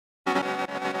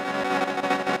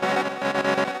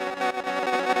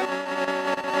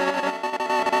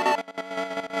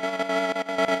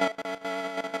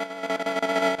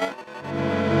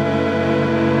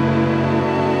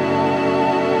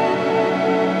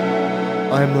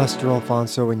I'm Lester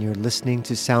Alfonso, and you're listening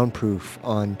to Soundproof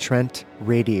on Trent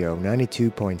Radio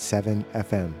 92.7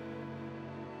 FM.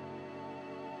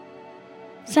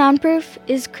 Soundproof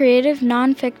is creative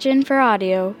nonfiction for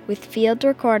audio with field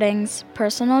recordings,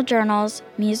 personal journals,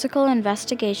 musical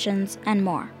investigations, and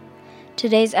more.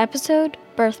 Today's episode,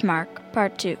 Birthmark,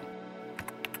 Part 2.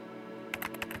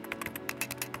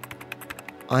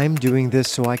 I'm doing this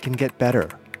so I can get better.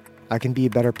 I can be a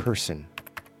better person,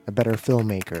 a better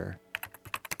filmmaker.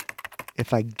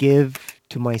 If I give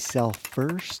to myself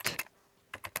first,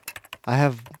 I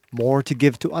have more to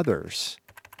give to others.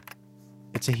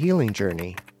 It's a healing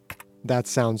journey. That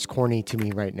sounds corny to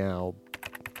me right now.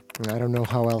 I don't know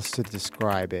how else to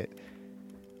describe it.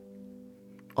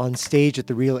 On stage at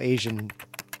the Real Asian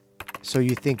So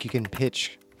You Think You Can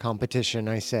Pitch competition,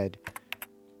 I said,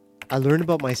 I learn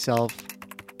about myself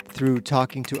through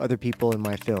talking to other people in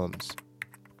my films.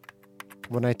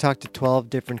 When I talked to 12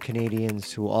 different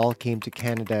Canadians who all came to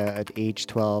Canada at age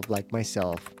 12 like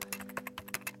myself,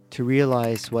 to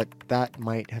realize what that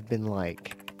might have been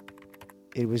like.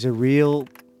 It was a real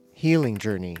healing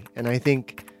journey, and I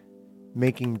think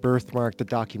making Birthmark the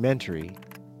documentary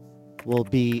will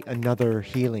be another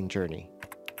healing journey.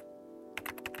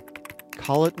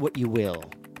 Call it what you will.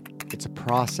 It's a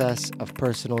process of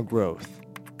personal growth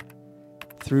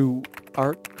through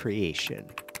art creation.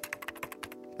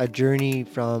 A journey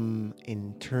from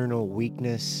internal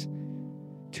weakness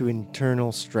to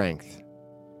internal strength.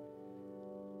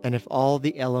 And if all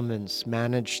the elements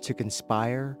manage to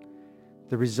conspire,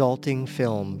 the resulting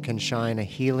film can shine a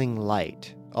healing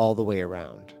light all the way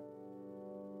around.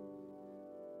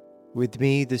 With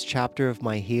me, this chapter of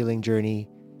my healing journey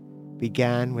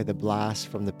began with a blast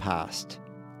from the past.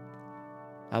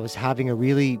 I was having a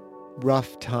really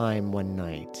rough time one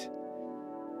night,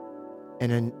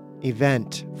 and an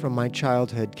event from my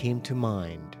childhood came to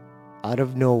mind. Out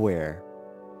of nowhere,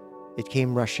 it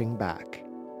came rushing back.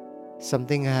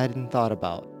 Something I hadn't thought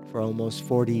about for almost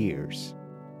 40 years.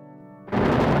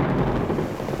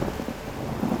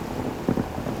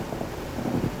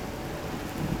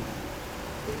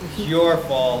 It's your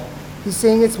fault. He's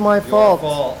saying it's my Your fault.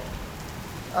 fault.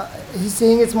 He's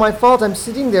saying it's my fault. I'm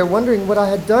sitting there wondering what I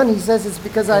had done. He says it's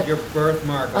because Your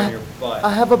birthmark on your butt.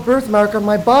 I have a birthmark on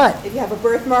my butt. If you have a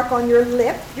birthmark on your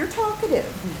lip, you're talkative.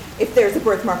 If there's a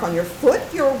birthmark on your foot,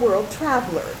 you're a world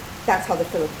traveler. That's how the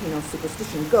Filipino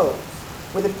superstition goes.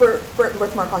 With a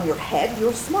birthmark on your head,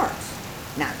 you're smart.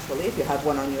 Naturally, if you have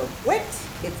one on your foot,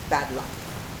 it's bad luck.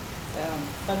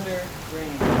 Thunder,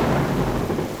 rain.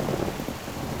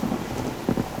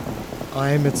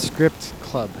 I'm at Script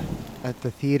Club at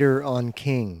the Theatre on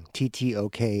King,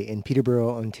 TTOK, in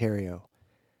Peterborough, Ontario.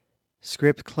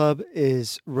 Script Club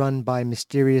is run by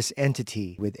Mysterious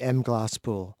Entity with M.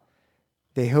 Glasspool.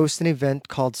 They host an event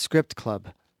called Script Club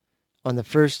on the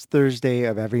first Thursday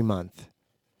of every month.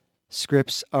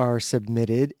 Scripts are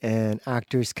submitted and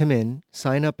actors come in,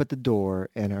 sign up at the door,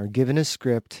 and are given a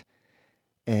script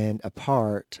and a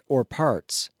part or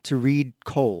parts to read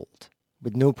cold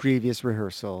with no previous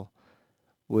rehearsal,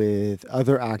 with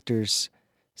other actors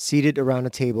seated around a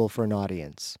table for an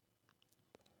audience.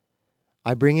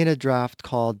 I bring in a draft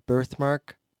called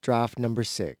Birthmark, draft number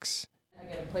 6. I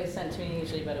get a play sent to me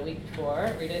usually about a week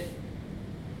before, read it.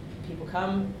 People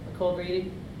come, a cold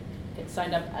read, get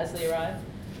signed up as they arrive.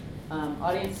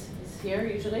 Audience is here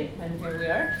usually, and here we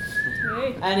are.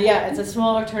 Hey. And yeah, it's a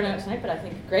smaller turnout tonight, but I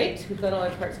think great. We've got all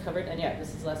our parts covered, and yeah,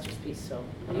 this is Lester's piece, so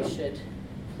you should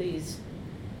please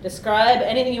describe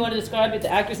anything you want to describe that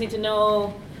the actors need to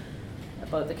know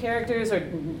about the characters, or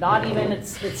not even.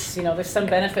 It's you know, there's some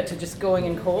benefit to just going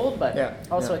in cold, but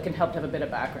it can help to have a bit of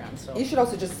background. So You should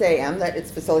also just say, that it's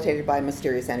facilitated by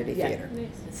Mysterious Entity Theatre.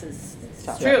 This is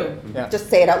So, true. Yeah. Just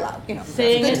say it out loud. You know,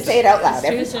 Saying it's good to say it out loud.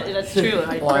 every That's time. true. That's true.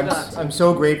 I Well, forgot. I'm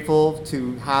so grateful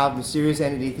to have the Serious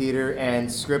Entity Theatre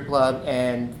and Script Club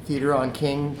and Theatre on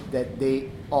King that they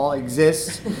all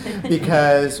exist,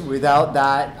 because without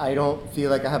that, I don't feel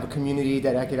like I have a community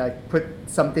that I could put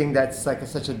something that's like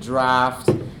such a draft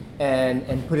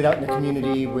and put it out in the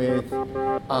community with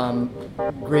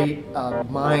great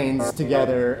minds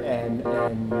together and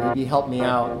maybe help me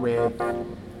out with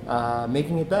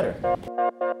making it better.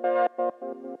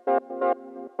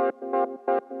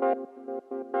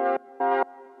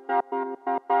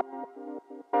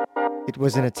 It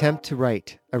was an attempt to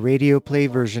write a radio play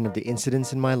version of the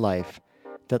incidents in my life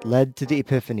that led to the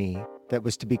epiphany that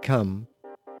was to become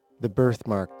the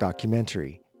Birthmark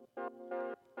documentary.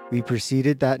 We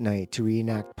proceeded that night to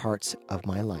reenact parts of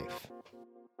my life.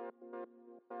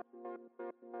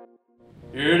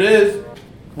 Here it is.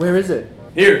 Where is it?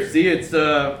 Here, see, it's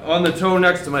on the toe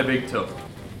next to my big toe.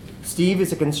 Steve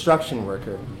is a construction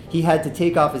worker. He had to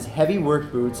take off his heavy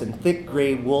work boots and thick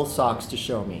gray wool socks to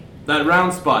show me. That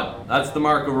round spot, that's the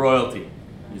mark of royalty.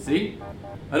 You see?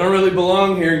 I don't really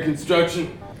belong here in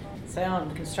construction.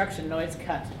 Sound, construction noise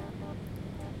cut.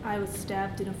 I was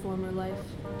stabbed in a former life.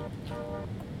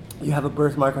 You have a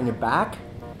birthmark on your back?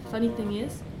 Funny thing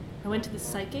is, I went to the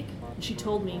psychic and she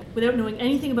told me, without knowing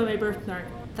anything about my birthmark,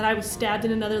 that I was stabbed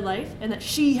in another life and that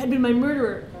she had been my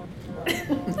murderer.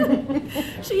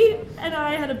 She and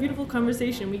I had a beautiful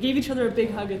conversation. We gave each other a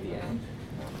big hug at the end.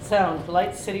 Sound,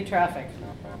 light city traffic.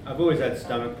 I've always had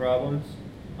stomach problems.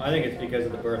 I think it's because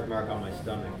of the birthmark on my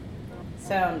stomach.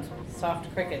 Sound,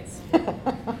 soft crickets.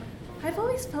 I've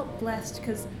always felt blessed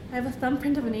because I have a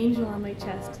thumbprint of an angel on my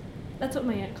chest. That's what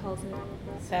my aunt calls it.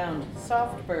 Sound,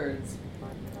 soft birds.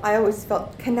 I always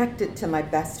felt connected to my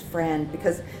best friend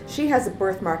because she has a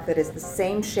birthmark that is the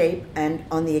same shape and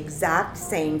on the exact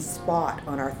same spot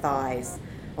on our thighs.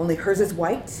 Only hers is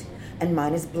white and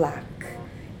mine is black.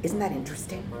 Isn't that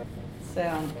interesting?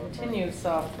 Sound, continue,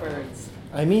 soft birds.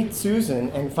 I meet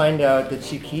Susan and find out that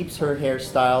she keeps her hair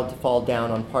styled to fall down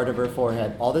on part of her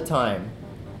forehead all the time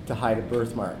to hide a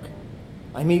birthmark.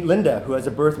 I meet Linda, who has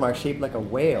a birthmark shaped like a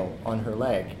whale on her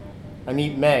leg. I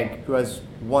meet Meg, who has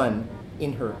one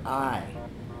in her eye.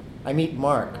 I meet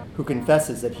Mark, who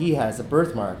confesses that he has a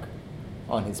birthmark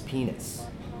on his penis.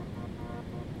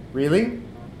 Really?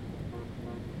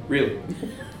 Really?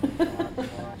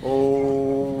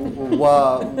 Oh,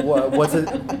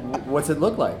 what's it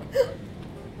look like?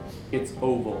 It's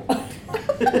oval.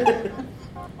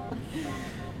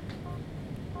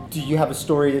 Do you have a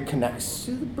story that connects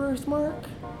to the birthmark?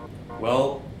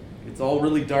 Well, it's all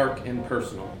really dark and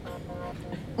personal.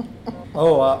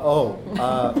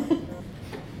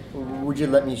 Would you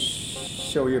let me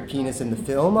show your penis in the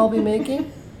film I'll be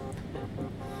making?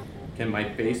 Can my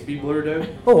face be blurred out?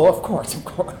 Oh, of course.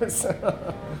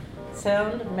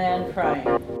 Sound, man crying.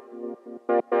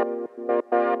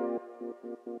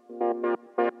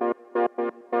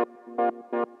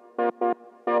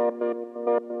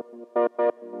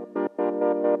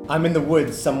 I'm in the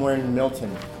woods somewhere in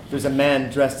Milton. There's a man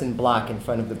dressed in black in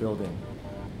front of the building.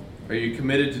 Are you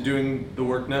committed to doing the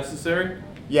work necessary?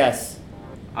 Yes.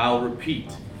 I'll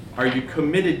repeat. Are you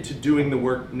committed to doing the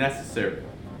work necessary?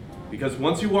 Because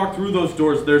once you walk through those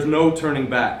doors, there's no turning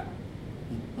back.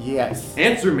 Yes.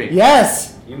 Answer me.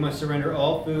 Yes! You must surrender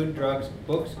all food, drugs,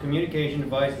 books, communication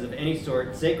devices of any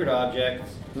sort, sacred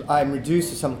objects. I'm reduced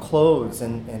to some clothes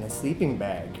and a sleeping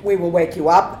bag. We will wake you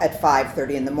up at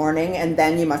 5:30 in the morning, and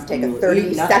then you must take a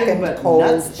 30-second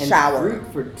cold shower.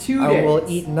 For 2 days. I will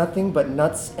eat nothing but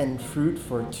nuts and fruit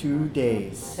for 2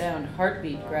 days. Sound,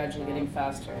 heartbeat gradually getting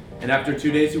faster. And after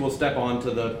 2 days, you will step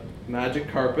onto the magic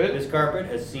carpet. This carpet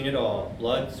has seen it all.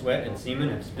 Blood, sweat, and semen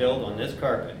have spilled on this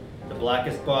carpet. The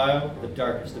blackest bile, the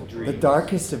darkest of dreams. The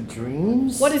darkest of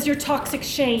dreams? What is your toxic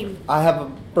shame? I have a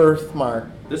birthmark.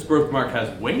 This birthmark has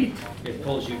weight. It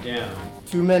pulls you down.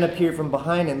 2 men appear from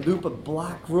behind and loop a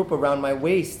black rope around my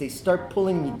waist. They start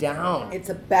pulling me down. It's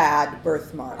a bad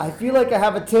birthmark. I feel like I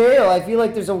have a tail. I feel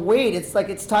like there's a weight. It's like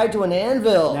it's tied to an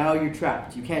anvil. Now you're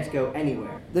trapped. You can't go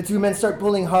anywhere. The 2 men start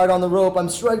pulling hard on the rope. I'm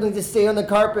struggling to stay on the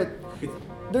carpet.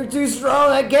 They're too strong.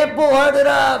 I can't pull hard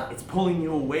enough. It's pulling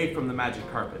you away from the magic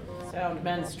carpet. Sound,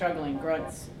 men struggling,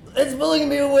 grunts. It's pulling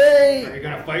me away. Are you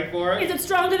gonna fight for it? Is it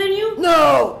stronger than you?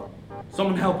 No!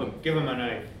 Someone help him. Give him a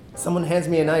knife. Someone hands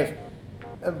me a knife.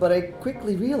 But I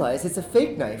quickly realize it's a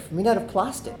fake knife made out of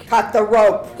plastic. Cut the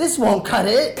rope. This won't cut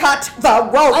it. Cut the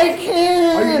rope. I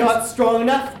can't. Are you not strong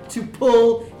enough to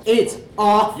pull it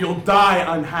off? You'll die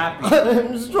unhappy.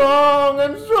 I'm strong.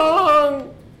 I'm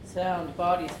strong. Sound,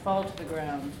 bodies fall to the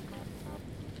ground.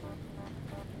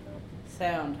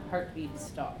 Sound, heartbeat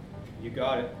stop. You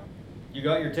got it. You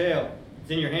got your tail.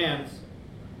 It's in your hands.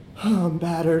 I'm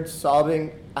battered,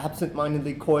 sobbing,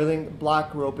 absent-mindedly coiling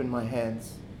black rope in my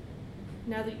hands.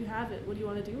 Now that you have it, what do you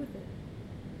want to do with it?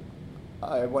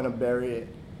 I want to bury it.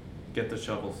 Get the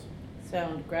shovels.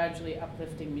 Sound, gradually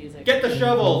uplifting music. Get the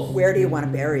shovels! Where do you want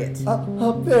to bury it?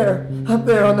 Up there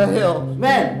on the hill.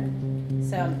 Men!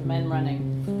 Sound, men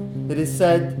running. It is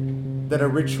said that a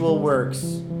ritual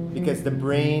works because the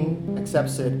brain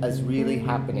accepts it as really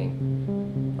happening.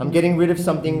 I'm getting rid of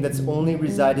something that's only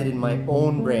resided in my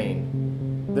own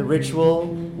brain. The ritual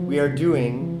we are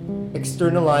doing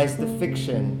externalized the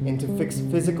fiction into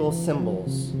physical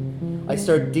symbols. I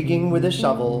start digging with a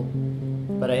shovel,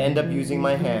 but I end up using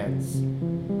my hands,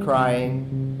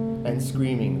 crying and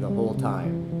screaming the whole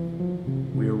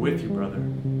time. We are with you, brother.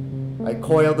 I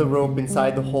coil the rope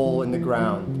inside the hole in the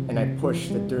ground, and I push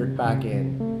the dirt back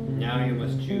in. Now you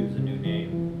must choose a new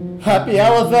name. Happy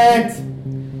Elephant!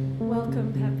 Well,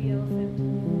 welcome, happy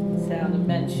elephant. Sound of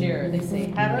men cheer. They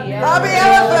say happy Happy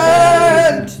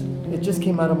elephant! It just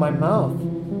came out of my mouth.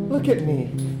 Look at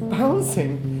me,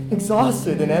 bouncing,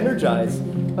 exhausted and energized.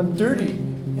 I'm dirty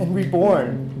and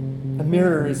reborn. A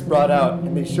mirror is brought out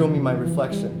and they show me my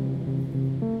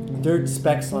reflection. Dirt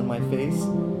specks on my face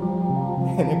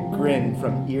and a grin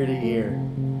from ear to ear.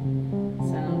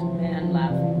 Sound of man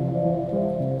laughing.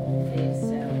 They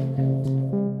sound out.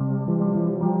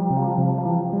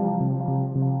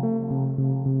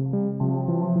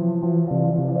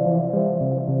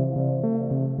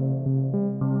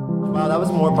 Wow, that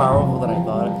was more powerful than I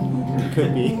thought it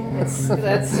could be.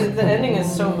 The ending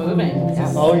is so moving.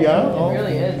 Oh yeah? It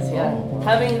really is, yeah. Oh.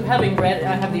 Having read,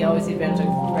 I have always the advantage of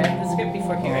read the script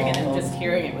before hearing it, and just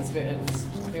hearing it was very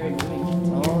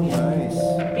moving. Oh, nice.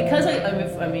 Because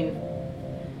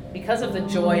because of the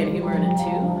joy and humor in it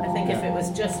too. I think if it was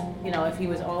just, if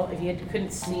he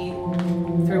couldn't see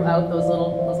throughout those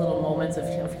little moments of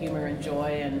humor and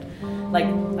joy, and like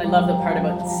I love the part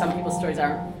about some people's stories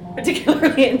aren't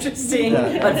particularly interesting,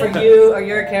 but for you or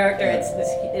your character, it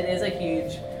is a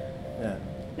huge.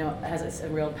 It has a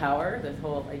real power. The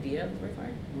whole idea of the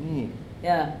birthmark. Neat.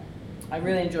 Yeah, I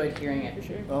really enjoyed hearing it for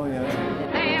sure. Oh yeah.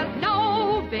 There's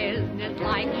no business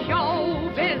like show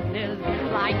business,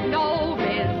 like no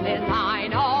business I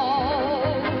know.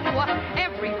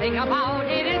 Everything about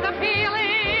it is appealing,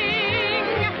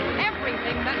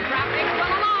 everything that traffic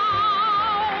will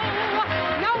allow.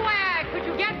 Nowhere could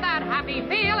you get that happy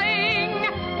feeling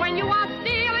when you are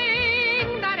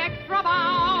stealing that extra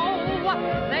bow.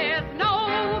 There's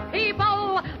no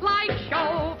people like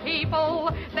show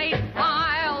people, they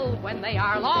smile when they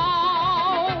are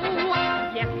low.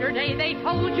 Yesterday they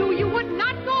told you you would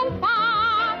not go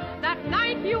far. That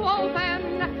night you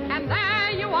open and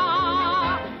there you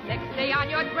are. Next day on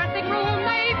your dressing room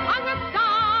they've hung a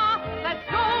star. Let's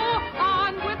go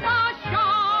on with the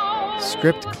show.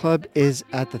 Script Club is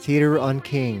at the Theatre on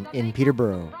King in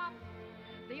Peterborough.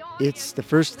 It's the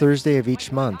first Thursday of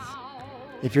each month.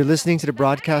 If you're listening to the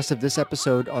broadcast of this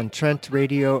episode on Trent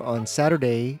Radio on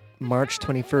Saturday, March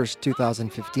 21st,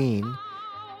 2015,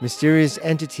 Mysterious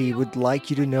Entity would like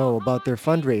you to know about their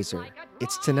fundraiser.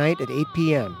 It's tonight at 8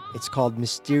 p.m. It's called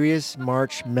Mysterious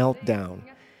March Meltdown.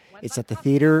 It's at the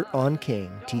Theatre on King,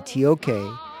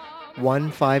 TTOK,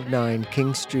 159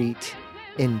 King Street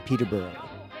in Peterborough.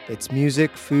 It's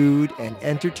music, food, and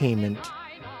entertainment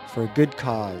for a good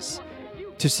cause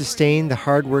to sustain the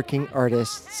hardworking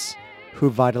artists who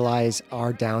vitalize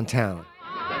our downtown.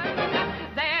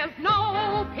 There's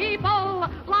no people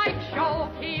like show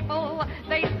people.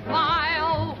 They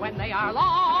smile when they are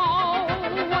low.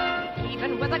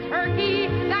 Even with a turkey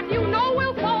that you know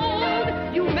will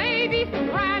fold, you may be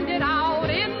stranded out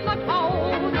in the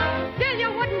cold. Still you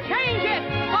wouldn't change it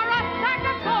for a sack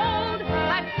of gold.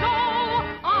 Let's go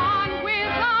on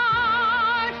with the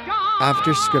show.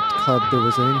 After Script Club, there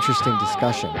was an interesting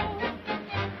discussion.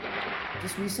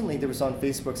 Just recently, there was on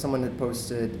Facebook, someone had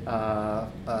posted,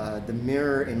 the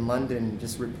Mirror in London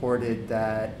just reported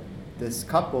that this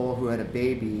couple who had a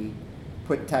baby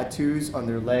put tattoos on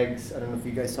their legs. I don't know if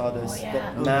you guys saw this.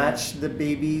 That match the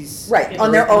baby's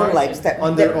on their own legs. That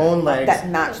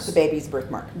match the baby's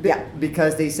birthmark.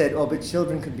 Because they said, but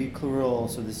children could be cruel,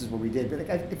 so this is what we did. But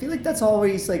I feel like that's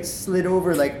always slid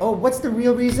over. What's the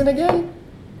real reason again?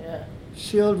 Yeah.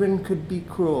 Children could be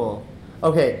cruel.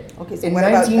 Okay, so in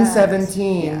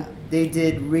 1917, they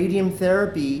did radium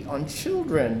therapy on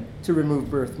children to remove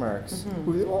birthmarks.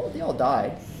 Mm-hmm. They all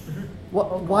died.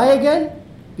 Why again?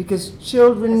 Because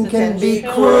children can be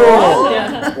cruel.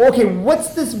 Yeah. Okay,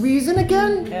 what's this reason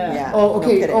again? Yeah. Oh,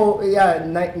 okay.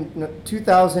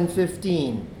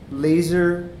 2015,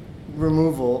 laser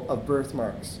removal of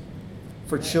birthmarks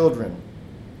for children.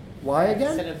 Why again?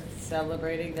 Instead of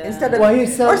celebrating that. Instead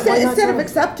of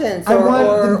acceptance. I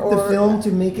want the film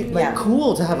to make it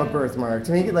cool to have a birthmark.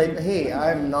 To make it hey,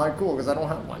 I'm not cool because I don't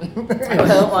have one. I don't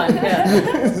have one.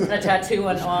 Yeah. A tattoo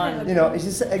one on. It's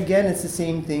just it's the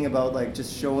same thing about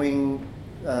just showing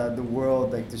the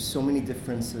world there's so many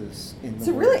differences in the It's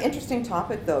a really interesting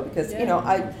topic though because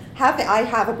I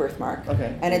have a birthmark.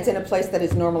 Okay. And it's in a place that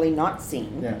is normally not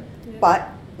seen. Yeah. But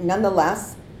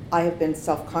nonetheless, I have been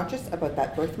self-conscious about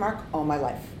that birthmark all my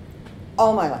life.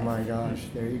 All my life. Oh my gosh,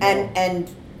 there you go. And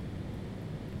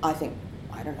I think,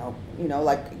 I don't know,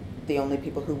 the only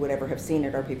people who would ever have seen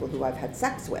it are people who I've had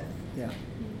sex with. Yeah.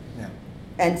 Yeah.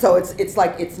 And so it's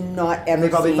not ever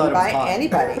seen by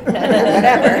anybody.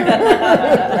 Whatever.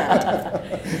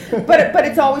 But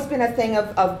it's always been a thing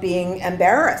of being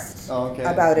embarrassed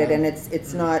about it, and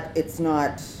it's not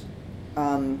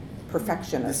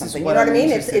perfection or This is something. You what know what I I'm mean?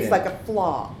 It's interested in. like a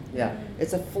flaw. Yeah.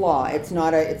 It's a flaw. It's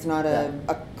not a Yeah.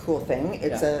 a cool thing.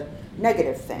 It's Yeah. a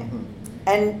negative thing.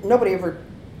 And nobody ever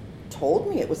told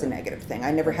me it was a negative thing.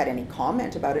 I never had any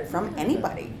comment about it from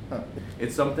anybody.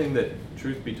 It's something that,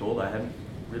 truth be told, I hadn't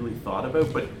really thought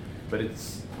about, but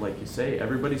it's like you say,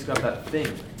 everybody's got that thing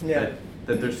that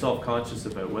they're self-conscious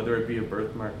about, whether it be a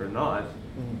birthmark or not.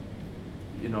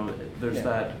 You know, there's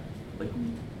that, like,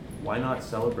 why not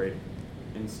celebrate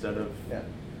instead of...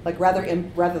 Like rather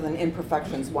than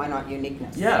imperfections, why not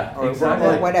uniqueness? Yeah, or, exactly.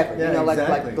 Or whatever. Yeah, you know,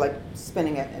 exactly. like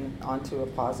spinning it onto a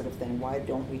positive thing. Why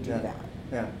don't we do that?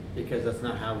 Yeah. Because that's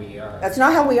not how we are. That's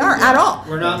not how we are at all.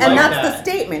 We're not and like that's that.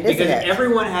 the statement, isn't because it? Because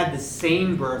everyone had the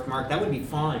same birthmark, that would be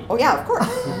fine. Oh yeah, of course.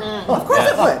 Of course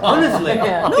it would. Honestly.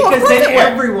 No, of Because course then it would.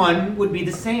 everyone would be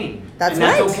the same. That's and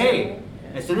that's right. okay.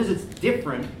 As soon as it's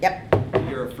different,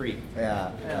 you're a freak.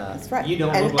 Yeah. That's right. You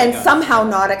don't and look like and us. somehow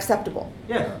not acceptable.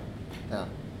 Yeah. Yeah.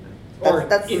 Or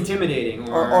That's- intimidating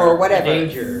or whatever. a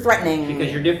danger. Threatening.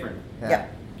 Because you're different. Yeah.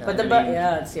 But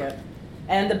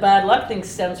and the bad luck thing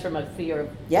stems from a fear of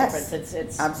Yes. difference.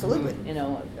 It's Absolutely. you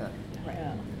know.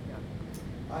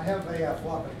 I have a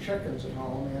flock of chickens at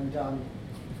home, and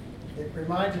it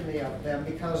reminded me of them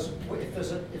because if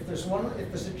there's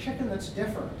a chicken that's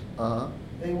different,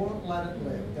 they won't let it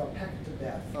live. They'll peck it to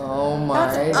death. Oh my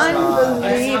That's God.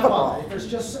 unbelievable. If there's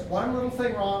just one little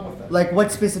thing wrong with it. Like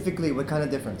what specifically? What kind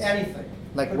of difference? Anything.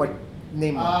 Like Could what? be-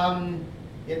 Name one.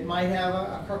 It might have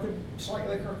a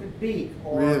slightly crooked beak,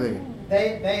 or Really?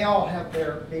 they all have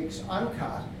their beaks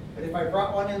uncut. But if I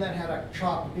brought one in that had a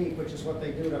chopped beak, which is what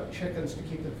they do to chickens to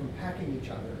keep them from pecking each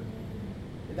other,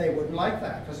 they wouldn't like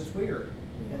that because it's weird,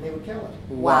 and they would kill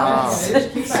it. Wow. And they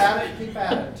just keep at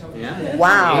it until it's dead.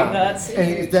 Wow. That's And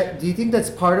is that? Do you think that's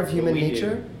part of human We do.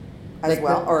 nature? As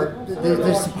well, or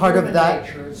there's part of that.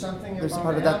 Nature, something There's about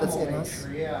part of that that's animal in us.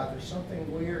 nature, yeah, there's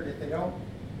something weird. If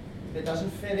it doesn't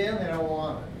fit in, they don't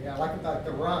want it. Yeah, like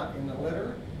the runt in the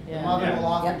litter. The Yeah. mother Yeah. will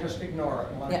often Yeah. just ignore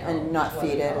it and let it Yeah, go. and not Just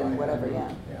let feed it and die. whatever, yeah.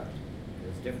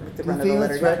 It's different. The Do you run of the feel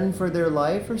litter, it's yeah. threatened for their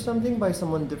life or something by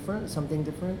someone different, something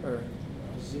different, or?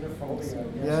 Xenophobia,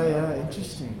 I guess. Yeah,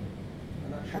 interesting.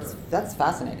 I'm not sure. That's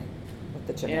fascinating with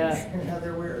the chickens. Yeah. Yeah,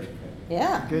 they're weird.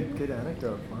 Yeah. Good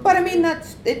anecdote. Wow. But I mean,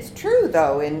 it's true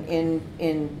though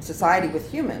in society with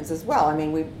humans as well. I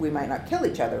mean, we might not kill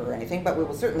each other or anything, but we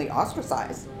will certainly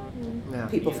ostracize Yeah.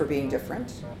 people for being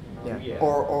different, Yeah. Yeah.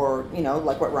 or you know,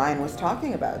 like what Ryan was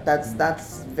talking about.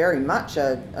 That's very much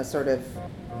a sort of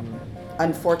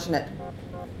unfortunate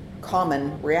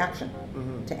common reaction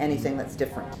to anything that's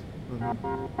different.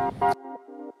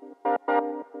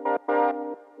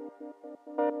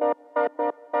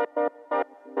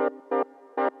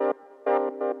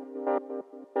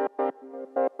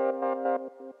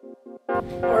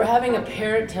 Or having a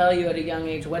parent tell you at a young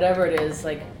age, whatever it is,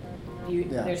 like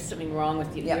Yeah. there's something wrong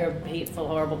with you. Yeah. You're a hateful,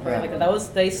 horrible person. Yeah. Like those,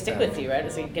 they stick with you, right?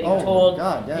 It's like getting Oh my told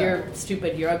God, yeah. you're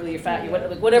stupid, you're ugly, you're fat, you're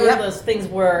whatever Yeah. those things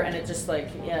were, and it just like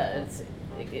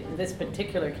in this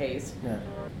particular case,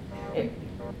 Yeah.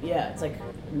 it's like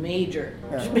major,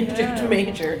 Yeah.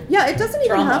 major. Yeah, it doesn't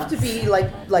even Trauma. have to be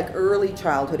like early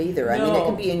childhood either. I mean, it No.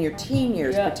 can be in your teen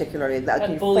years, Yeah. particularly, like That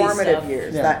your bully formative stuff.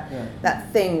 years. Yeah,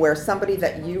 That thing where somebody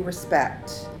that you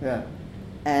respect Yeah.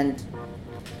 and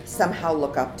somehow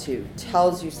look up to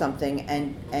tells you something,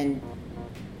 and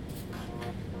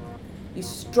you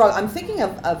struggle. I'm thinking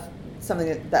of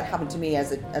something that happened to me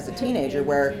as a teenager,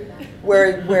 where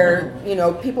you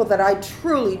know, people that I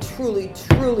truly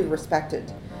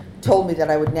respected told me that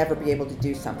I would never be able to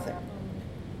do something,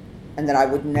 and that I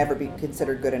would never be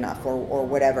considered good enough, or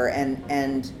whatever,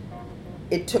 and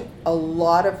it took a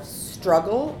lot of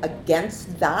struggle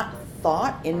against that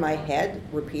thought in my head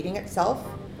repeating itself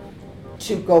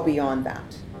to go beyond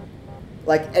that.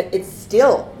 Like it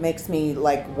still makes me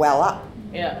like well up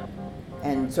Yeah.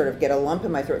 and sort of get a lump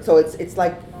in my throat. So it's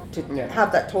like to Yeah.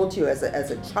 have that told to you as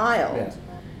a child, Yeah.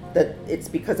 that it's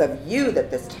because of you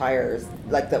that this tires,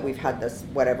 like that we've had this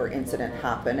whatever incident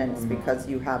happen, and it's because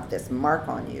you have this mark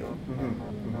on you.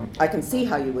 I can see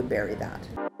how you would bury that.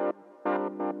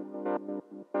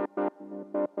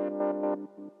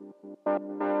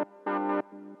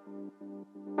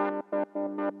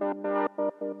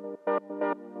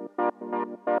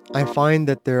 I find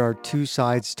that there are two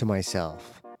sides to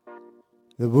myself.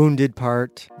 The wounded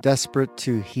part, desperate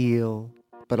to heal,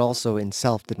 but also in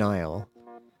self-denial.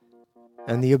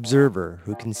 And the observer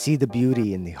who can see the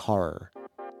beauty in the horror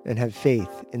and have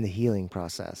faith in the healing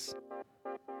process.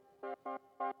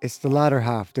 It's the latter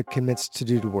half that commits to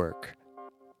do the work.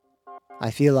 I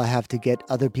feel I have to get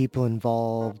other people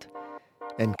involved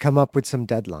and come up with some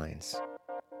deadlines.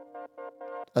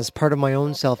 As part of my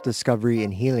own self-discovery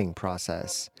and healing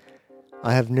process,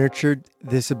 I have nurtured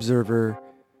this observer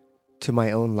to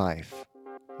my own life,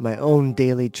 my own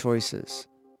daily choices.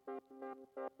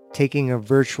 Taking a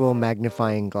virtual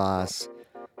magnifying glass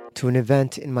to an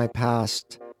event in my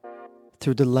past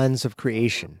through the lens of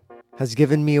creation has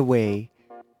given me a way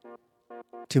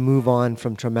to move on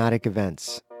from traumatic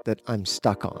events that I'm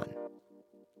stuck on.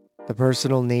 The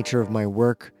personal nature of my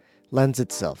work lends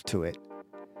itself to it,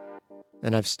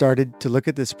 and I've started to look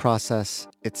at this process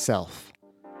itself,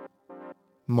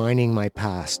 mining my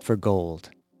past for gold.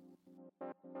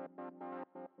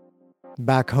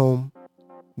 Back home,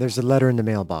 there's a letter in the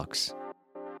mailbox.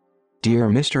 Dear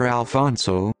Mr.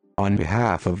 Alfonso, on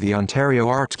behalf of the Ontario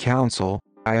Arts Council,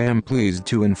 I am pleased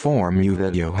to inform you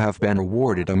that you have been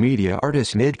awarded a Media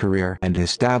Artist Mid-Career and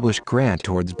Established Grant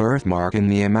towards Birthmark in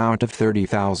the amount of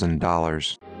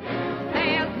 $30,000.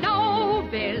 There's no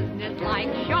business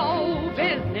like show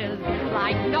business,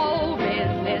 like no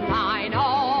business I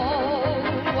know.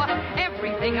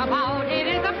 Everything about it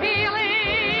is appealing.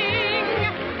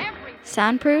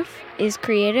 Soundproof is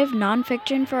creative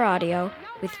nonfiction for audio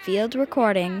with field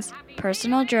recordings,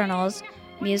 personal journals,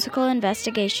 musical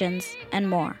investigations, and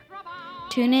more.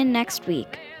 Tune in next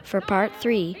week for part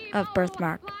 3 of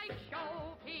Birthmark.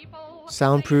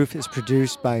 Soundproof is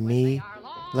produced by me,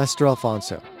 Lester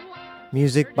Alfonso.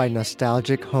 Music by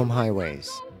Nostalgic Home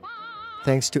Highways.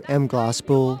 Thanks to M.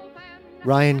 Glasspool,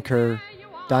 Ryan Kerr,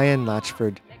 Diane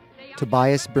Latchford,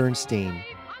 Tobias Bernstein,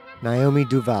 Naomi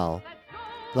Duval,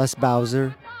 Les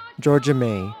Bowser, Georgia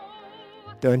May,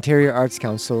 the Ontario Arts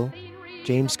Council,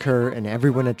 James Kerr, and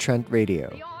everyone at Trent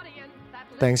Radio.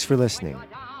 Thanks for listening.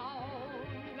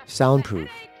 Soundproof,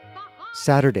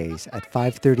 Saturdays at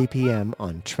 5:30 p.m.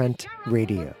 on Trent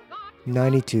Radio,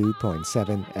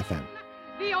 92.7 FM.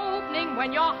 The opening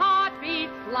when your heart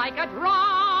beats like a drum.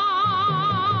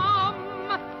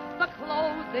 The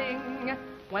closing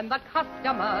when the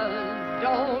customers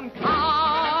don't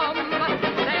come.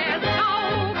 There's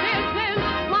no business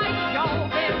like show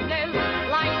business,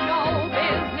 like no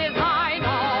business I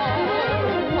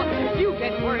know. You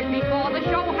get word before the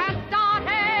show has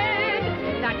started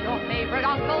that your favorite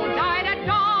uncle died at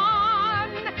dawn.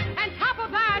 And top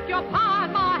of that, your pa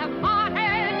have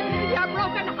parted. You're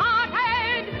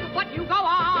broken-hearted, but you go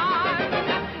on.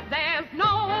 There's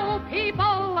no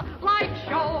people like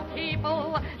show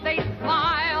people. They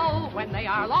smile when they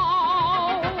are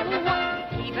low.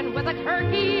 Even with a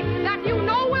turkey that you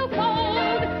know will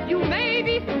fold, you may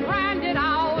be stranded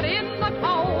out in the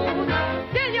cold.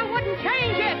 Still you wouldn't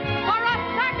change it for a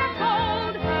sack of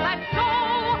gold. Let's go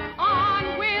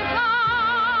on with the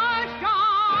show.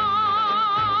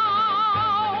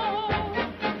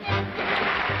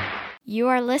 You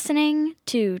are listening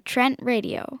to Trent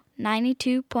Radio,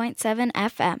 92.7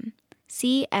 FM,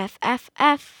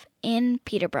 CFFF in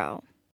Peterborough.